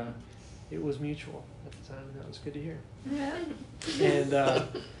 and it was mutual at the time, and that was good to hear. Yeah. And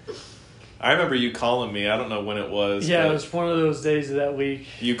I remember you calling me. I don't know when it was. Yeah, it was one of those days of that week.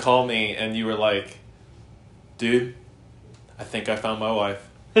 You called me and you were like, dude, I think I found my wife.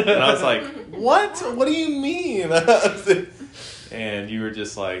 And I was like, what? What do you mean? And you were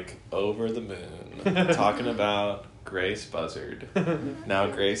just like, over the moon, talking about Grace Buzzard, now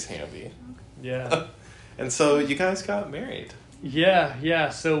Grace Hamby. Yeah. And so you guys got married. Yeah.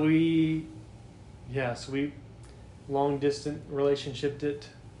 So we long distance relationshiped it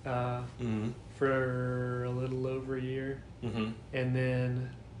for a little over a year. Mm-hmm. And then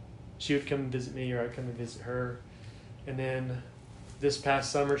she would come and visit me, or I'd come and visit her. And then this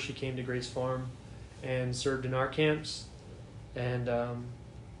past summer she came to Grace Farm and served in our camps. And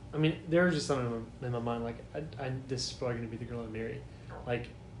I mean, there was just something in my mind, like, this is probably going to be the girl I marry. Like,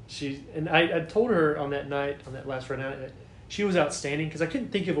 I told her on that night, on that last Friday night, that she was outstanding, because I couldn't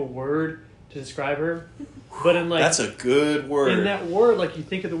think of a word to describe her. But in, like... That's a good word. In that word, like, you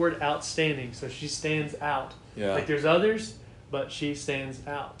think of the word outstanding, so she stands out. Yeah. Like, there's others, but she stands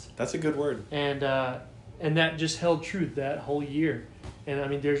out. That's a good word. And that just held true that whole year. And, I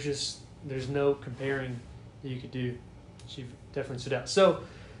mean, there's no comparing that you could do. She definitely stood out. So...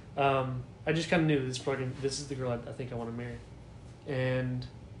 I just kind of knew this is the girl I think I want to marry. And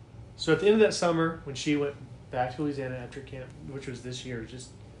so at the end of that summer, when she went back to Louisiana after camp, which was this year, just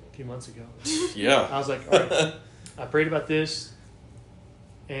a few months ago. Yeah. I was like, all right, I prayed about this,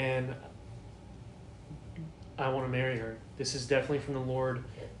 and I want to marry her. This is definitely from the Lord.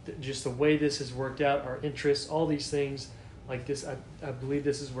 Just the way this has worked out, our interests, all these things, like this, I believe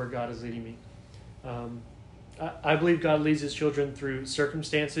this is where God is leading me. I believe God leads his children through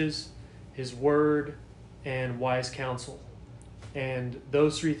circumstances, his word, and wise counsel. And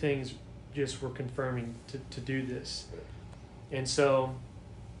those three things just were confirming to do this. And so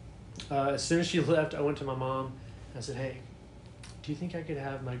as soon as she left, I went to my mom and I said, hey, do you think I could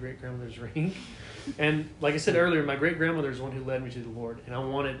have my great-grandmother's ring? And like I said earlier, my great-grandmother is the one who led me to the Lord. And I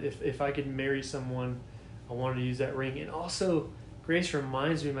wanted, if I could marry someone, I wanted to use that ring. And also, Grace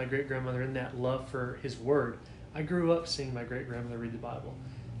reminds me of my great-grandmother in that love for his word. I grew up seeing my great-grandmother read the Bible.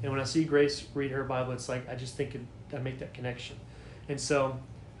 And when I see Grace read her Bible, it's like I just think I make that connection. And so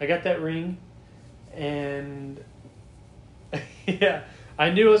I got that ring, and yeah, I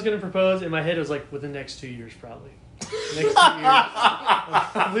knew I was going to propose. In my head, it was like within the next 2 years, probably. Next 2 years,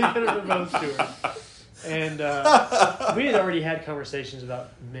 I'm probably going to propose to her. And we had already had conversations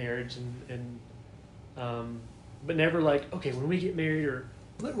about marriage, but never like, okay, when we get married or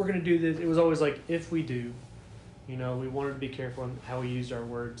we're going to do this. It was always like, if we do. We wanted to be careful on how we used our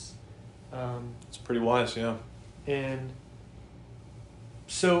words. It's pretty wise, yeah. And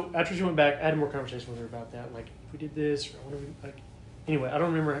so after she went back, I had more conversation with her about that. Like, if we did this, or anyway, I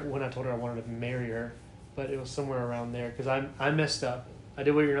don't remember when I told her I wanted to marry her, but it was somewhere around there because I messed up. I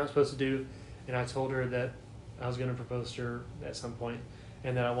did what you're not supposed to do, and I told her that I was going to propose to her at some point,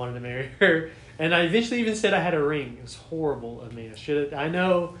 and that I wanted to marry her. And I eventually even said I had a ring. It was horrible of me. I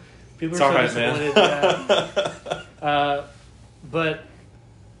know. People are so disappointed. But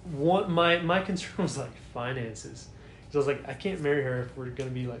my concern was like finances. So I was like, I can't marry her if we're going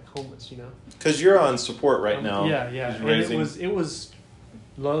to be like homeless, Because you're on support right now. Yeah. And it was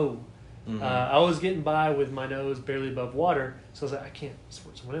low. Mm-hmm. I was getting by with my nose barely above water, so I was like, I can't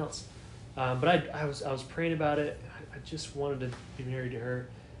support someone else. But I was praying about it. I just wanted to be married to her.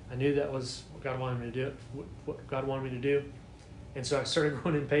 I knew that was what God wanted me to do. What God wanted me to do. And so I started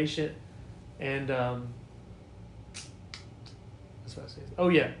growing impatient, and that's what I was saying. Oh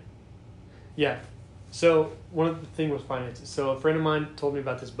yeah. So one of the things was finances. So a friend of mine told me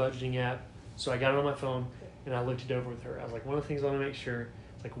about this budgeting app. So I got it on my phone and I looked it over with her. I was like, one of the things I want to make sure,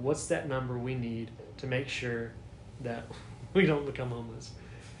 like, what's that number we need to make sure that we don't become homeless?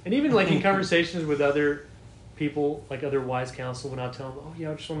 And even like in conversations with other people, like other wise counsel, when I tell them, oh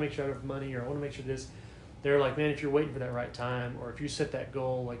yeah, I just want to make sure I have money, or I want to make sure this. They're like, man, if you're waiting for that right time, or if you set that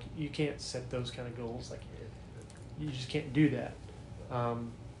goal, like, you can't set those kind of goals. Like, you just can't do that.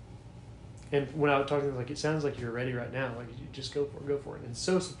 And when I was talking to them, like, it sounds like you're ready right now. Like, you just go for it. And it's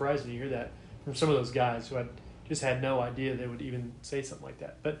so surprising to hear that from some of those guys who I just had no idea they would even say something like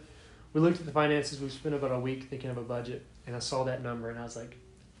that. But we looked at the finances. We spent about a week thinking of a budget, and I saw that number, and I was like,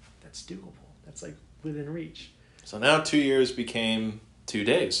 that's doable. That's, like, within reach. So now 2 years became 2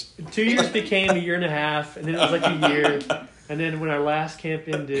 days. 2 years became a year and a half, and then it was like a year. And then when our last camp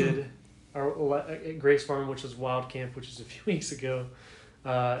ended, at Grace Farm, which was Wild Camp, which was a few weeks ago, it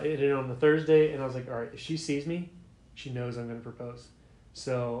ended on the Thursday, and I was like, all right, if she sees me, she knows I'm going to propose.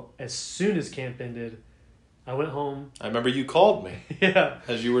 So as soon as camp ended, I went home. I remember you called me. Yeah.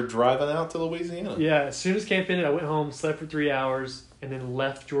 As you were driving out to Louisiana. Yeah, as soon as camp ended, I went home, slept for 3 hours, and then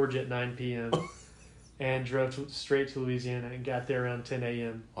left Georgia at 9 p.m. and drove straight to Louisiana and got there around 10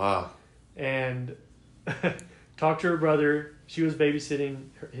 a.m. Wow. And talked to her brother. She was babysitting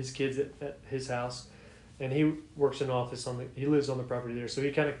his kids at his house, and he works in an office he lives on the property there. So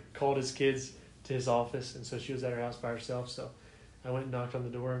he kind of called his kids to his office, and so she was at her house by herself. So I went and knocked on the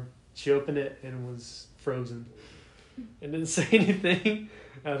door. She opened it and was frozen and didn't say anything.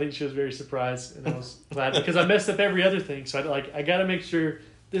 I think she was very surprised, and I was glad because I messed up every other thing. So I got to make sure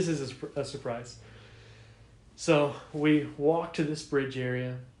this is a surprise. So we walked to this bridge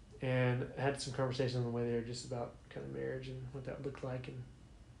area and had some conversations on the way there just about kind of marriage and what that looked like, and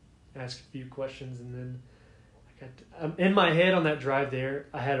asked a few questions, and then I in my head on that drive there,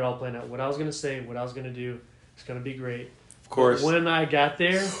 I had it all planned out. What I was going to say, what I was going to do. It's going to be great. Of course. When I got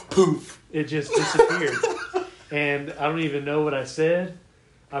there, poof, it just disappeared. And I don't even know what I said.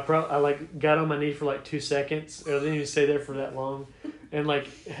 I got on my knee for like 2 seconds. I didn't even stay there for that long. And like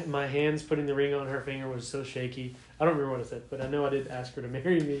my hands putting the ring on her finger was so shaky. I don't remember what I said, but I know I did ask her to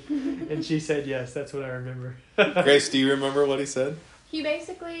marry me. And she said yes. That's what I remember. Grace, do you remember what he said? He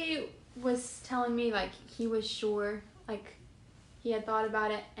basically was telling me like he was sure, like he had thought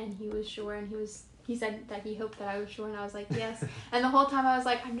about it and he was sure, and he said that he hoped that I was sure, and I was like yes. And the whole time I was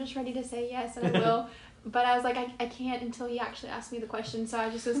like, I'm just ready to say yes and I will. But I was like, I can't until he actually asked me the question. So I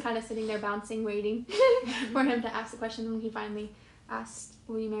just was kind of sitting there bouncing, waiting for him to ask the question. And when he finally asked,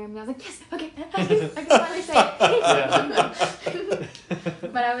 will you marry me? I was like, yes, okay, I can finally say it.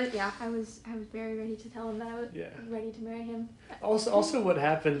 But I was very ready to tell him that I was ready to marry him. Also what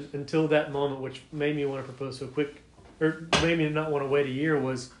happened until that moment, which made me want to propose so quick, or made me not want to wait a year,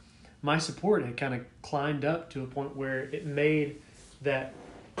 was my support had kind of climbed up to a point where it made that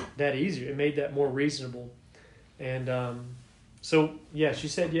easier. It made that more reasonable. And so she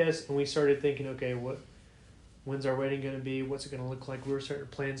said yes, and we started thinking, okay, when's our wedding going to be? What's it going to look like? We were starting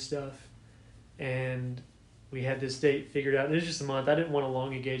to plan stuff, and we had this date figured out. It was just a month. I didn't want a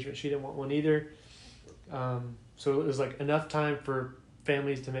long engagement. She didn't want one either. So it was like enough time for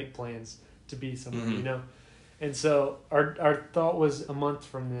families to make plans to be somewhere, you know. And so our thought was a month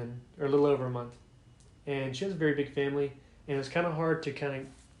from then, or a little over a month. And she has a very big family, and it was kind of hard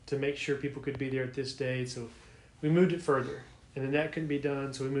to make sure people could be there at this date. So we moved it further, and then that couldn't be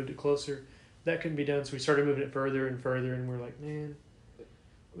done, so we moved it closer. That couldn't be done, so we started moving it further and further, and we're like, man,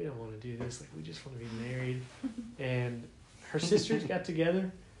 we don't want to do this. Like, we just want to be married. And her sisters got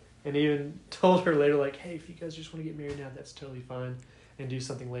together and even told her later, like, hey, if you guys just want to get married now, that's totally fine, and do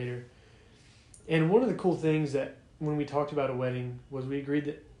something later. And one of the cool things that when we talked about a wedding was we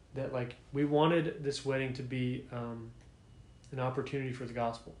agreed that like we wanted this wedding to be an opportunity for the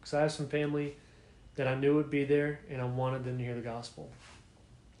gospel, because I have some family that I knew would be there, and I wanted them to hear the gospel.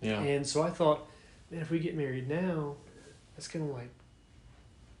 Yeah. And so I thought, man, if we get married now, that's gonna like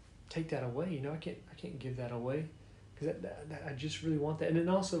take that away. You know, I can't give that away, because I just really want that, and then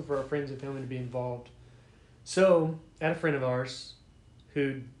also for our friends and family to be involved. So I had a friend of ours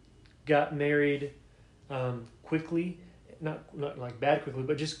who got married quickly, not like bad quickly,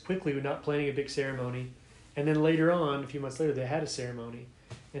 but just quickly, not planning a big ceremony. And then later on, a few months later, they had a ceremony.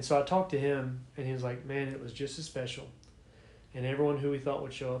 And so I talked to him, and he was like, man, it was just as special. And everyone who we thought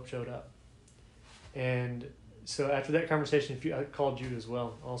would show up, showed up. And so after that conversation, I called you as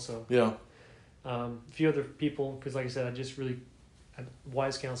well also. Yeah. A few other people, because like I said,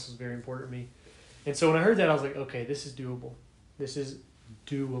 wise counsel is very important to me. And so when I heard that, I was like, okay, this is doable. This is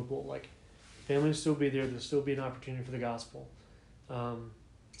doable. Like, family will still be there. There'll still be an opportunity for the gospel.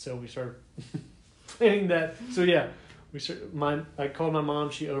 So we started planning that. So yeah, I called my mom.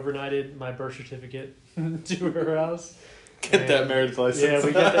 She overnighted my birth certificate to her house. Get that marriage license. Yeah,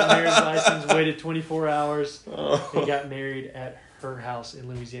 we got that marriage license, waited 24 hours, and got married at her house in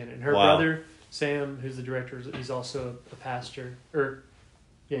Louisiana. And her brother, Sam, who's the director, he's also a pastor.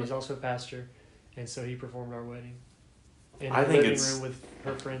 He's also a pastor. And so he performed our wedding in the living room with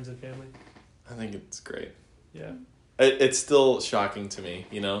her friends and family. I think it's great. Yeah. It's still shocking to me,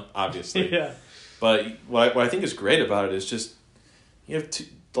 you know, obviously. Yeah. But what I think is great about it is just, you have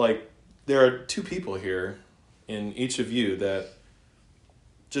there are two people here in each of you that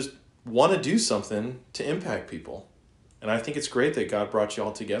just want to do something to impact people. And I think it's great that God brought you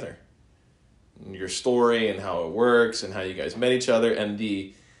all together. And your story and how it works and how you guys met each other, and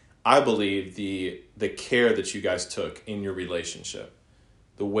I believe the care that you guys took in your relationship,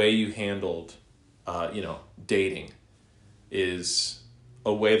 the way you handled dating, is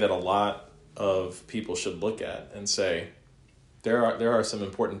a way that a lot of people should look at and say, there are some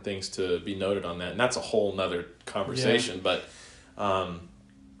important things to be noted on that. And that's a whole nother conversation. Yeah. But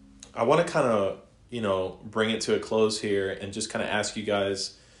I want to kind of, bring it to a close here and just kind of ask you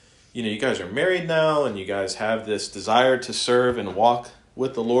guys, you guys are married now, and you guys have this desire to serve and walk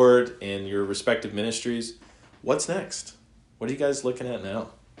with the Lord in your respective ministries. What's next? What are you guys looking at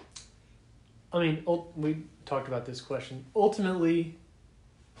now? I mean, we talked about this question. Ultimately,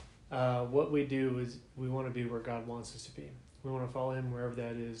 what we do is we want to be where God wants us to be. We want to follow Him wherever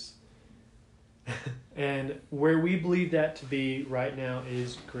that is. And where we believe that to be right now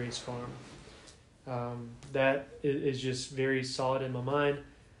is Grace Farm. That is just very solid in my mind.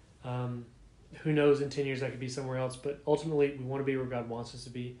 Who knows, in 10 years I could be somewhere else, but ultimately we want to be where God wants us to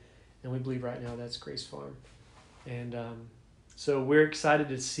be, and we believe right now that's Grace Farm. And So we're excited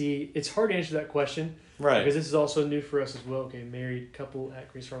to see. It's hard to answer that question. Right. Because this is also new for us as well. Okay, married couple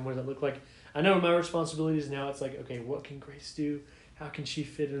at Grace Farm. What does that look like? I know my responsibilities now. It's like, okay, what can Grace do? How can she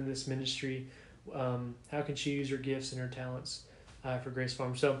fit in this ministry? How can she use her gifts and her talents for Grace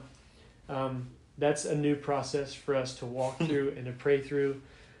Farm? So that's a new process for us to walk through and to pray through.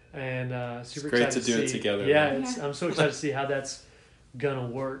 And super it's great excited to do see. it together. Yeah, I'm so excited to see how that's gonna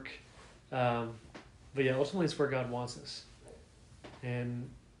work. But yeah, ultimately, it's where God wants us. And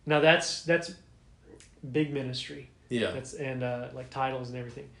now that's big ministry. Yeah. That's and like titles and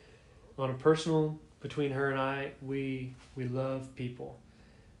everything. On a personal, between her and I, we love people,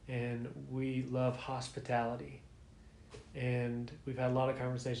 and we love hospitality, and we've had a lot of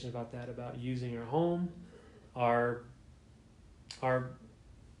conversations about that, about using our home, our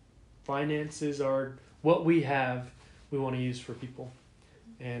finances, our what we have, we want to use for people,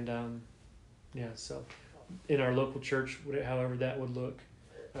 and so in our local church, however that would look,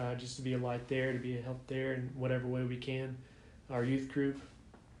 just to be a light there, to be a help there in whatever way we can. Our youth group,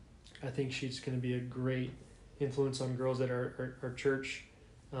 I think she's going to be a great influence on girls at our church.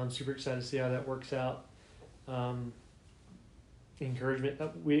 I'm super excited to see how that works out. Encouragement.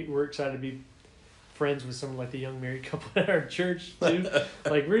 We're excited to be friends with some like the young married couple at our church too.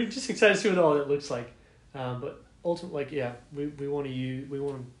 Like we're just excited to see what all that looks like. But ultimately, we want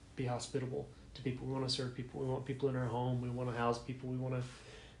to be hospitable to people. We want to serve people. We want people in our home. We want to house people. We want to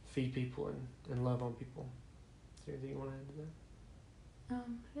feed people and love on people. Is there anything you want to add to that? I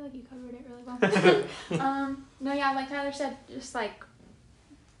feel like you covered it really well. No, yeah, like Tyler said, just like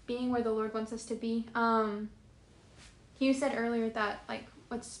being where the Lord wants us to be. He said earlier that like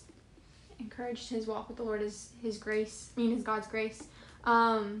what's encouraged his walk with the Lord is his grace. Is God's grace.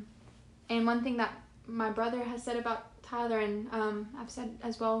 And one thing that my brother has said about Tyler, and I've said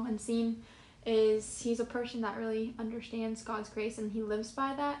as well and seen, is he's a person that really understands God's grace and he lives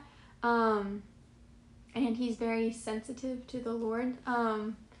by that. And he's very sensitive to the Lord.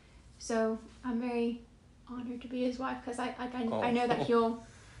 So I'm very honored to be his wife because I know that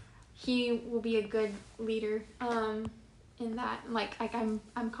he will be a good leader in that. Like I'm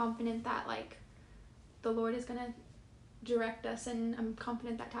confident that like the Lord is gonna direct us, and I'm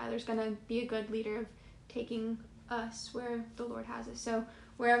confident that Tyler's gonna be a good leader of taking us where the Lord has us. So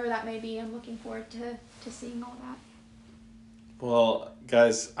wherever that may be, I'm looking forward to seeing all that. Well,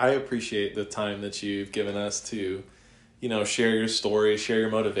 guys, I appreciate the time that you've given us to, share your story, share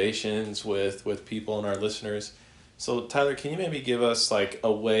your motivations with people and our listeners. So, Tyler, can you maybe give us like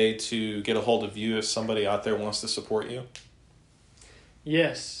a way to get a hold of you if somebody out there wants to support you?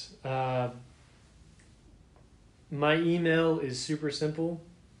 Yes. My email is super simple,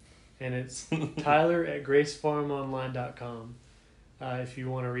 and it's tyler@gracefarmonline.com. If you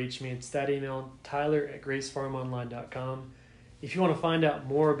want to reach me, it's that email, tyler@gracefarmonline.com. If you want to find out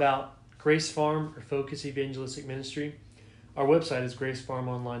more about Grace Farm or Focus Evangelistic Ministry, our website is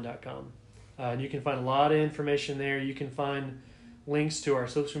gracefarmonline.com. And you can find a lot of information there. You can find links to our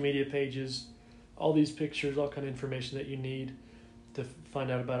social media pages, all these pictures, all kind of information that you need to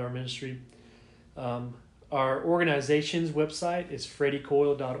find out about our ministry. Our organization's website is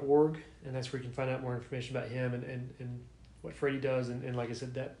freddycoyle.org, and that's where you can find out more information about him and what Freddie does, and like I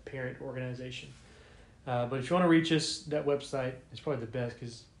said, that parent organization. But if you want to reach us, that website is probably the best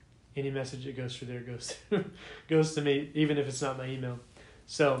because any message that goes through there goes to me, even if it's not my email.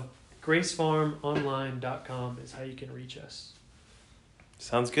 So gracefarmonline.com is how you can reach us.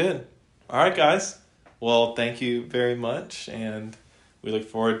 Sounds good. All right, guys. Well, thank you very much, and we look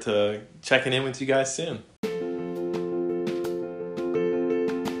forward to checking in with you guys soon.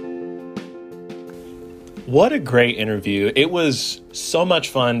 What a great interview. It was so much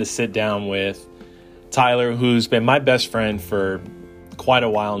fun to sit down with Tyler, who's been my best friend for quite a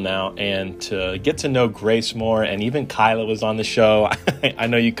while now, and to get to know Grace more. And even Kyla was on the show. I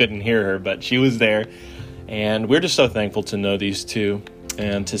know you couldn't hear her, but she was there. And we're just so thankful to know these two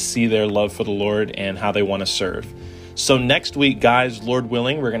and to see their love for the Lord and how they want to serve. So next week, guys, Lord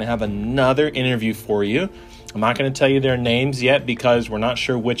willing, we're going to have another interview for you. I'm not going to tell you their names yet because we're not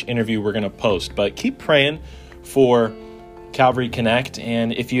sure which interview we're going to post, but keep praying for Calvary Connect.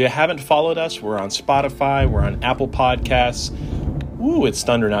 And if you haven't followed us, we're on Spotify, we're on Apple Podcasts. Woo, it's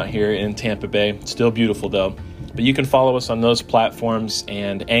thundering out here in Tampa Bay. Still beautiful though. But you can follow us on those platforms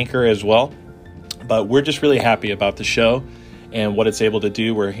and Anchor as well. But we're just really happy about the show and what it's able to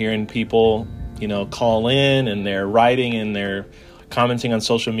do. We're hearing people, call in, and they're writing and they're commenting on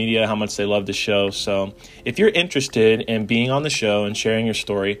social media how much they love the show. So if you're interested in being on the show and sharing your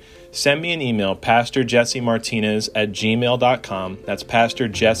story, send me an email, pastorjessemartinez@gmail.com. That's Pastor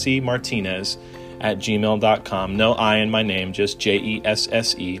Jesse Martinez jesse@gmail.com. No I in my name, just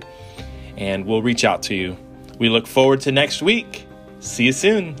JESSE. And we'll reach out to you. We look forward to next week. See you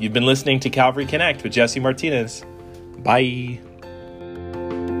soon. You've been listening to Calvary Connect with Jesse Martinez. Bye.